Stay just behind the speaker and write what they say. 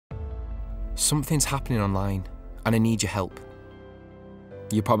Something's happening online and I need your help.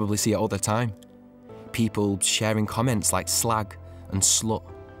 You probably see it all the time. People sharing comments like slag and slut,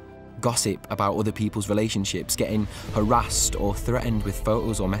 gossip about other people's relationships, getting harassed or threatened with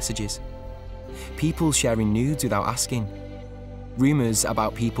photos or messages. People sharing nudes without asking. Rumours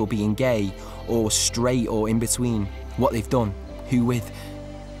about people being gay or straight or in between, what they've done, who with.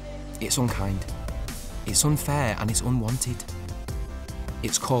 It's unkind, it's unfair and it's unwanted.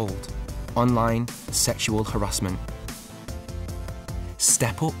 It's called online sexual harassment.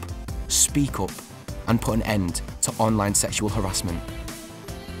 Step up, speak up, and put an end to online sexual harassment.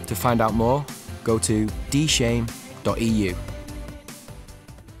 To find out more, go to dshame.eu.